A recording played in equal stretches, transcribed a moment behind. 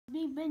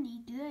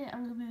Bendy. Today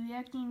I'm going to be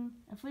reacting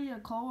a video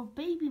called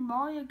Baby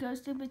Mario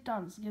Goes to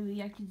McDonald's. I'm going to be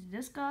reacting to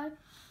this guy.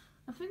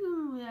 I think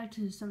I'm going to react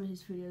to some of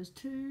his videos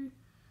too.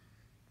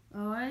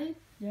 Alright,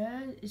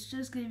 yeah, it's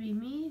just going to be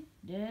me.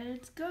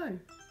 Let's go.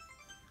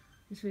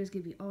 This video's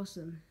going to be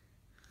awesome.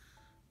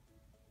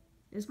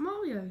 It's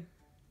Mario.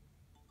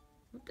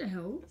 What the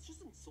hell? That's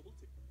just insulting.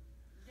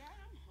 Dad,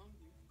 I'm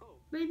hungry. Oh.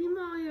 Baby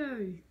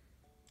Mario.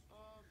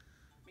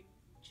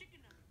 Chicken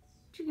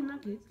nuggets. Chicken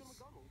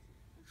nuggets.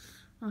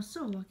 Oh,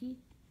 so lucky.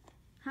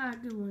 Ha,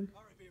 good one.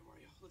 Alright, Baby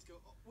Mario, let's go.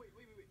 Oh, wait.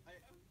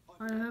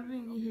 I'm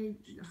hoping you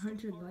hit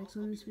 100 likes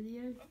on this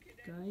video,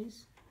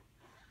 guys.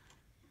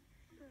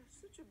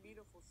 Such a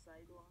beautiful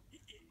sidewalk.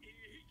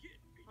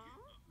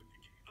 Huh?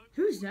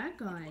 Who's that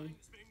guy?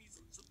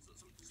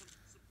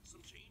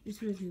 This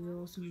video's gonna be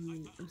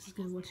awesome. I'm just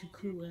gonna watch a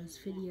cool ass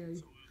video.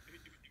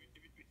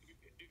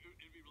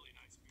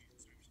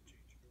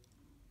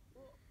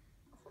 Well,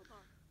 hold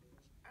on.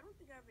 I don't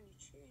think I have any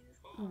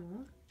change.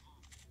 Aww.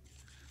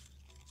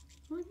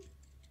 What?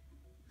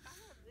 I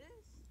have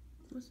this.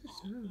 What's this?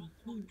 Oh,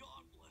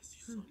 God bless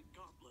you, son.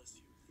 God bless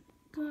you.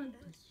 God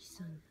bless you,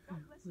 son. God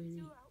Oh, bless you really?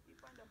 too. I hope you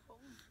find a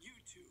home. You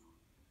too.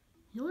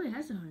 He already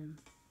has a home.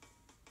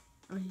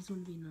 Oh, he's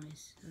gonna be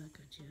nice. Oh,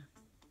 gotcha.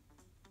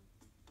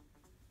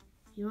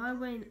 You know,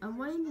 I'm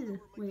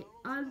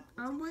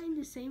wearing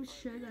the same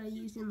shirt I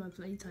used in my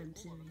Playtime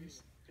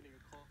series.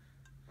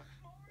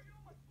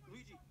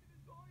 Luigi,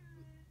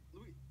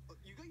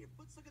 you got your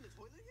foot stuck in the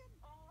toilet again?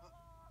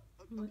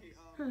 What? Okay,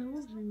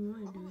 What's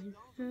wrong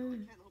with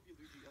doing? I can't help you,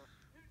 Luigi.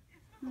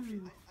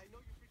 Okay, I know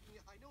you're freaking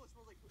out. I know it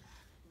smells like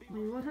baby.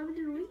 Wait, what happened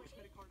to Luigi?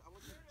 Credit card. I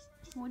want you to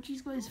just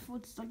Luigi's got his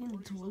foot stuck in the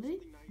toilet?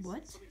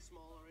 What? something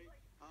small, alright?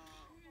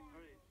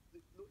 Alright.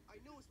 I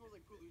know it smells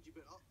like poo, Luigi,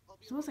 but I'll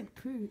be Smells like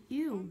poo.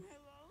 Ew.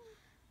 Hello?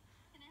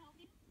 Can I help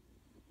you?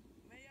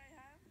 May I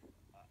have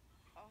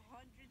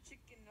 100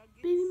 chicken nuggets?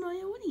 Baby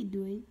Mario, what are you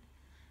doing?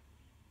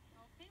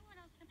 Okay, what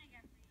else can I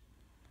get for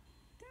you?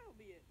 That'll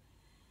be it.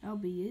 I'll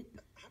be it.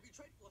 Have you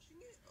tried flushing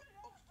it?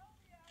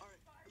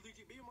 Alright,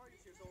 Luigi, Baby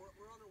Mario's here, so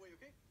we're on our way,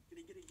 okay?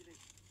 Get in.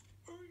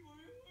 Hurry,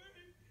 Mario,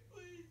 hurry,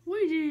 please.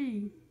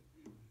 Luigi!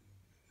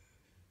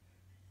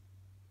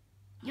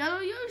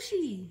 Yellow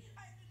Yoshi!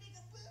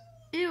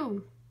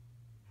 Ew!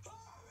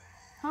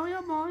 Hurry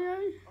up, Mario!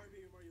 Alright,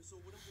 Baby Mario, so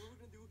what we're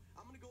gonna do,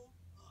 I'm gonna go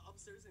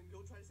upstairs and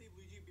go try to save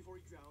Luigi before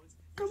he drowns.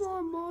 Come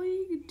on, Mario,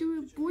 you can do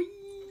it, boy!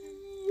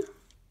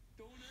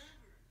 Don't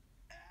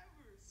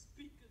ever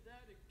speak of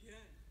that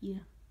again. Yeah.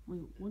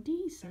 Wait, what did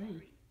he say?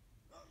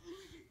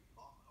 Luigi,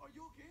 are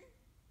you okay?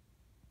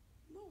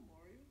 No,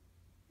 Mario.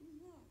 I'm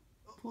not.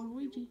 Poor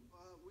Luigi.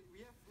 We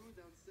have food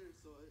downstairs,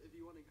 so if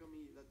you want to come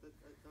eat, that'd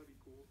be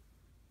cool.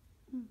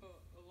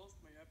 I lost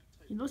my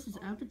appetite. He lost his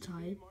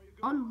appetite. Mario,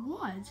 go. On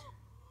what?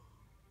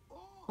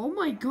 Oh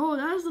my god,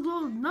 that's a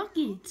lot of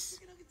nuggets!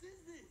 Chicken nuggets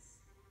is this?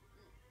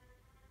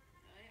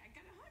 I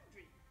got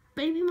 100.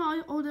 Baby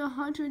Mario ordered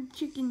 100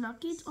 chicken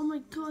nuggets? Oh my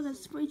god,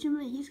 that's way too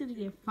many. He's gonna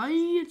get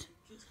fired!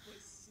 This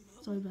place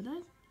smells. Sorry about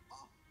that.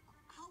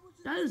 How much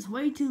is That is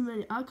way too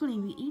many. I couldn't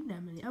even eat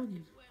that many. I would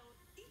give. Well,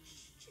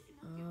 each chicken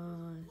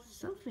nugget was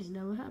Something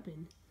never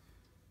happened.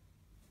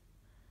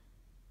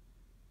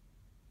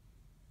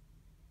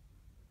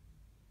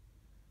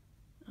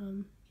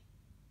 You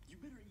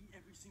better eat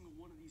every single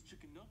one of these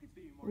chicken nuggets,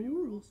 Baby Mario,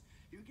 or else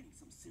you're getting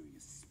some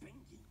serious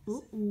spankings.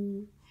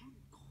 Uh-oh.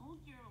 Hold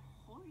your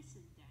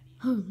horses, Daddy.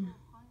 Huh. I'm not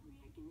hungry.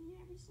 I can eat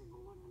every single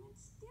one and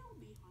still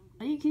be hungry.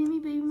 Are you kidding me,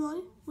 Baby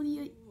Mario? What do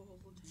you eat?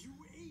 You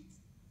ate!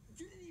 You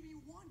didn't even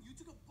eat one! You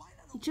took a bite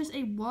out of You just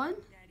ate one?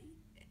 Daddy,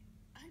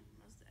 I have a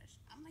mustache.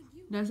 I'm like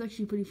you. That's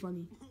actually pretty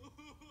funny.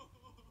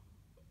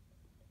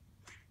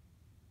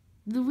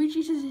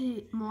 Luigi just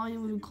hit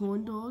Mario with a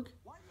corn dog.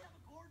 Why do you have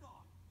a corn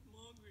dog? I'm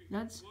hungry.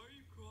 That's... Why are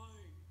you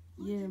crying?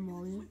 Yeah, Luigi,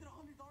 Mario. we spent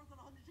 $100 on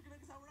 100 chicken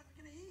nuggets that we're not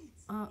gonna eat.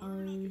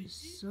 Uh-oh,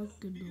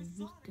 suck a look at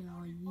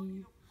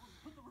you.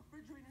 Put the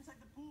refrigerator inside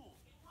the pool.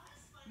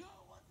 No,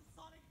 it wasn't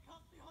Sonic. It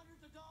cost me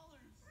hundreds of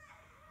dollars.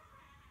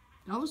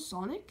 That was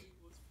Sonic?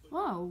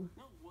 Wow.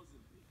 No, it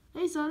wasn't.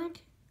 Hey,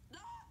 Sonic.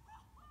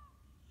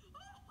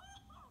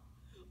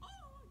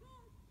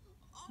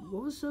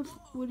 What was so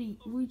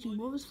Luigi?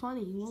 What was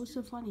funny? What was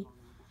so funny?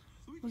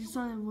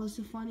 Was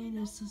it funny?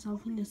 There's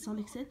something that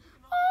Sonic said.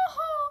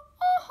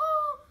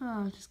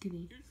 Ah, just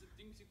kidding. Here's the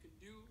things you can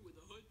do with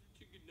 100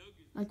 chicken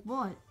nuggets. Like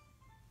what?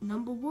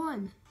 Number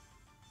one.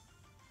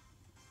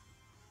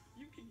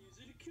 You can use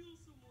it to kill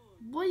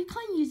someone. Well, you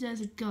can't use it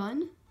as a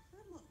gun. I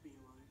love being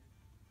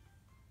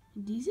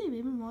alive. Did you say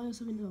Baby Mario or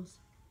something else?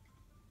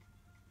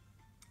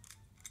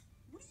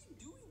 What are you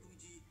doing,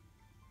 Luigi?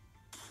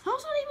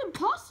 How's that even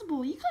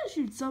possible? You can't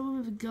shoot someone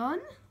with a gun.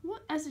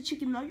 What? As a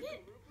chicken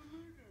nugget?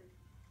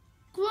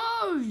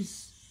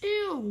 Gross!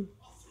 Ew!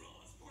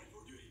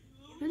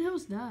 What the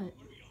hell's that?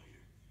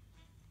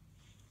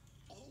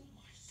 Oh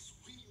my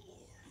sweet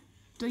lord.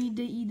 Don't you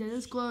dare eat that,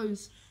 that's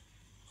gross.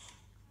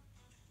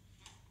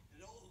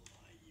 In all of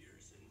my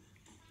years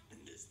in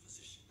this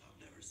position, I've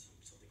never seen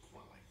something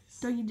quite like this.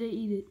 Don't you dare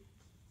eat it.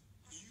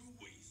 You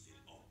wasted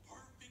a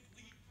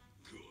perfectly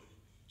good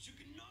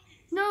chicken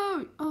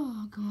No!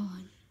 Oh,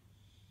 God.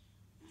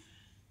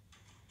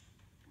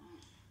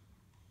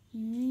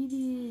 You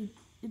idiot.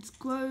 It's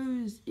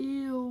gross.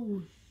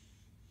 Ew.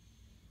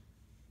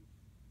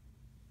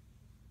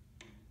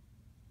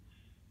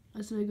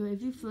 I swear to God,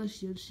 if you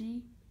flush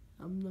Yoshi,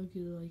 I'm not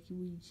gonna like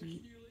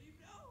Luigi.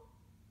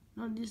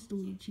 Not this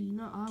Luigi,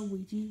 not our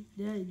Luigi.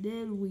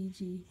 Their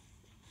Luigi.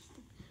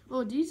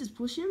 Oh, did you just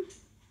push him?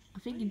 I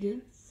think you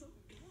did.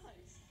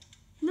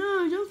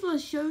 No, don't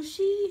flush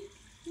Yoshi.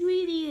 You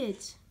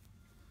idiot.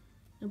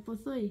 Number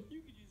 3.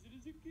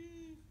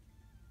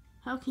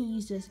 How can you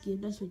use this game?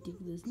 That's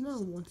ridiculous. No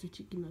one wants a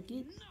chicken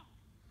nugget.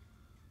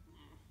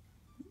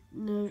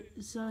 No,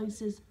 Sonic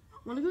says,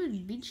 wanna go to the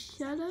beach,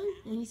 Shadow?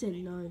 And he said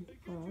no.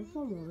 Oh,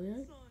 come on,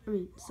 Mario. I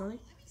mean, Sonic,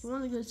 I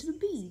wanna go to the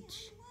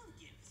beach.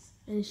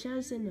 And Shadow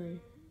said no.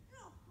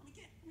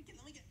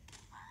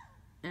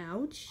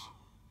 Ouch.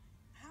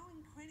 How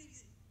incredibly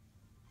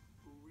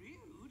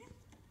rude.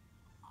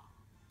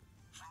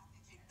 How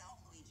did you know,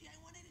 Luigi? I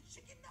wanted a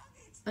chicken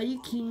nugget. Are you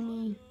kidding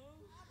me?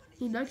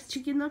 He likes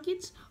chicken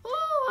nuggets?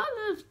 Oh,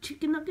 I love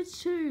chicken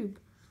nuggets too.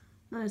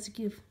 No, that's a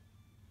gift.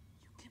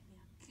 You get me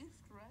a gift,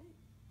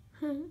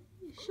 right?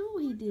 Sure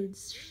he did,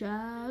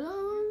 Shadow. I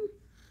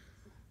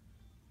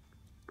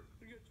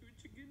got you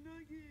a chicken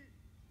nugget.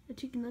 A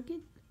chicken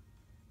nugget?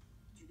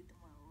 Did you get them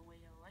all the way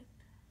I liked?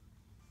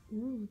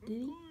 Ooh, did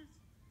he? Of course.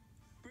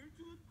 Burnt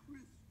to a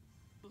crisp,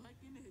 black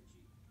and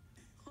edgy.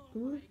 Oh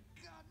Ooh. my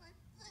god, my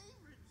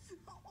favorite.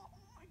 Oh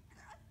my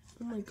god.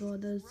 Oh my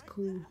God, that's Right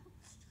cool. now.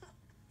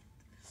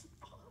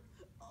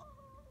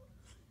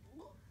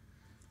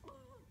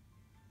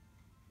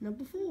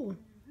 Number 4.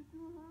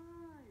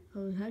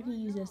 Oh, how can you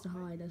use this to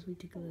hide? That's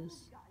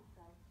ridiculous.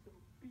 So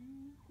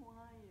be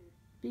quiet.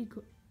 Be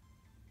quick.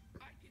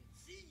 I can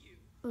see you.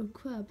 Oh,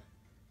 crap.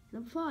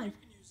 Number 5. You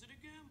can use it to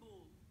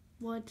gamble.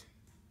 What?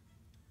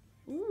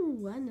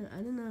 Ooh, I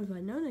don't know if I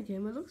know that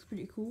game. It looks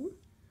pretty cool.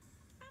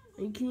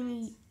 Are you kidding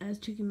me? As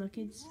chicken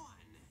nuggets? One.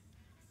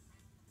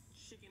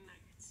 Chicken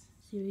nuggets.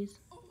 Serious?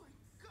 Oh my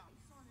god,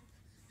 Sonic.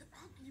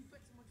 How can you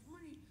bet so much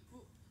money?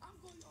 Well, I'm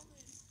going all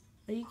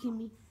in. Are you kidding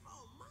me?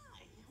 Oh my.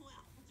 Well,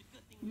 it's a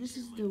good thing This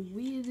is the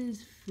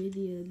weirdest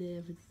video they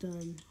ever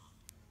done.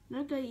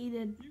 Not gonna eat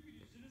it. You can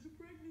use it as a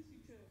pregnancy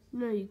test.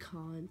 No, you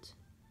can't.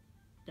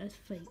 That's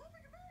fake.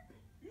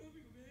 You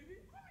having a baby?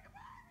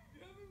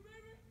 You having a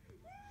baby?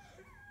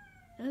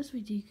 That's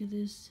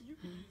ridiculous. You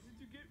can use it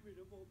to get rid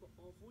of all the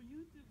awful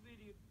YouTube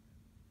videos.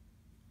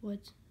 What?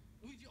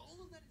 Luigi, all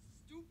of that is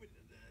stupid.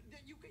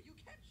 You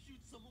can't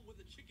shoot someone with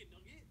a chicken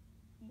nugget.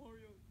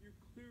 Mario, you're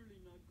clearly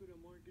not good at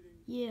marketing.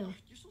 Yeah.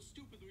 You're so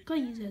stupid, Luigi.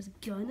 Can't use it as a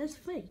gun. That's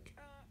fake.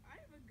 I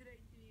have a good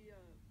idea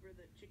for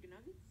the chicken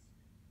nuggets.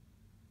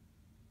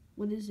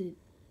 What is it?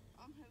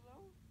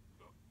 Hello?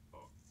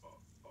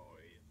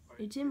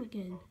 It's him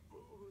again.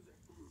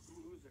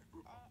 Who's there?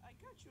 I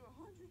got you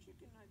 100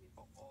 chicken nuggets.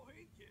 Oh,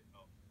 hey, kid.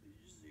 Oh, did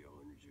you see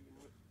 100 chicken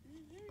nuggets?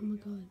 There Oh my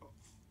you go. God.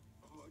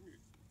 100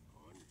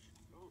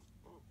 chicken.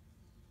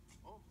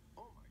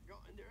 Oh my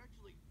god. And they're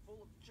actually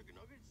full of chicken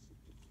nuggets?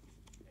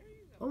 There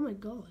you go. Oh my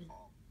God.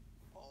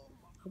 Oh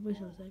my. I wish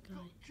I was that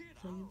guy. Kid,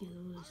 So I could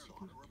get all I those don't know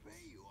chicken how to nuggets.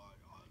 repay you.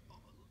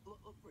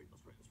 Let's pray.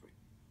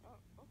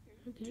 Oh, okay.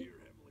 Okay. Dear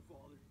Heavenly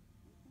Father,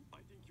 I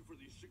thank you for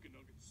these chicken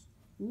nuggets.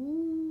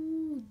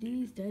 Ooh,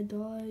 these dead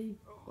die.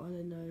 I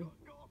don't know.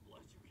 God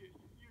bless you, kid.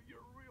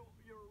 You're a real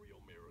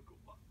miracle.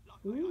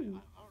 Ooh. I don't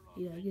know.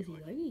 Yeah, I guess he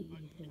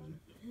likes him.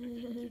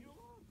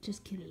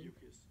 Just kidding.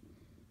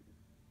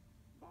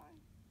 Bye.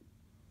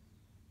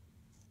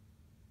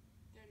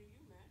 Daddy,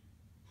 you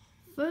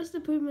mad? First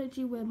improvement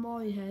you where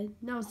Mario had.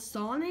 Now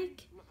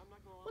Sonic? I'm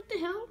not gonna lie. What the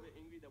hell? I'm a bit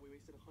angry that we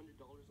wasted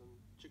 $100 on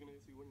chicken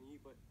nuggets we wouldn't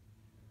eat, but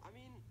I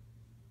mean,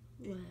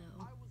 Wow.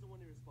 I was the one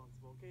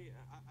irresponsible. Okay,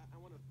 I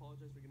want to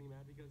apologize for getting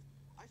mad because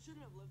I shouldn't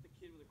have left the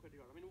kid with a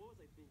credit card. I mean, what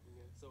was I thinking?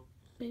 Yeah, so.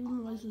 Baby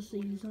Mario says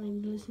he's not even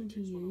listening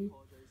to you.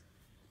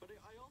 But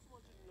I also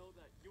want you to know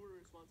that you were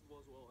responsible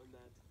as well, and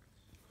that.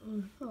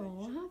 Oh,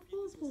 how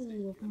possible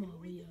of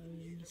Mario and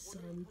his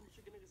son.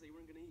 Chicken nuggets that you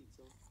weren't gonna eat,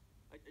 so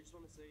I just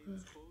want to say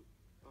this quote.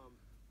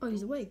 Oh,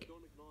 he's awake.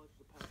 Don't acknowledge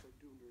the past are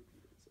doomed to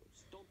repeat it, so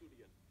just don't do it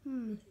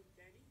again.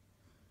 Daddy?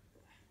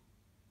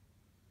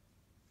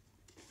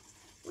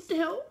 What the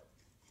hell?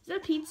 Is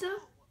that pizza?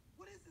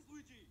 What is this,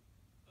 Luigi?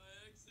 I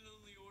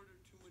accidentally ordered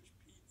too much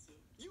pizza.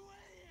 You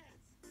idiot!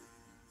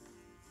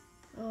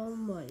 Oh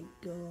my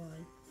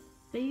God.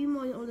 Baby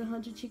Mario ordered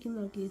 100 chicken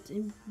nuggets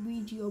and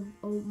Luigi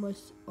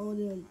almost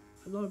ordered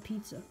a lot of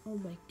pizza. Oh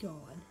my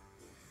God.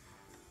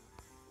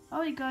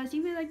 Alright guys, if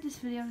you like this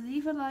video,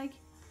 leave a like,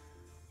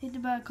 hit the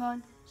bell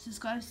icon,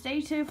 subscribe, stay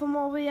tuned for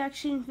more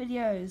reaction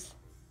videos.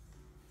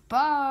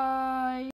 Bye!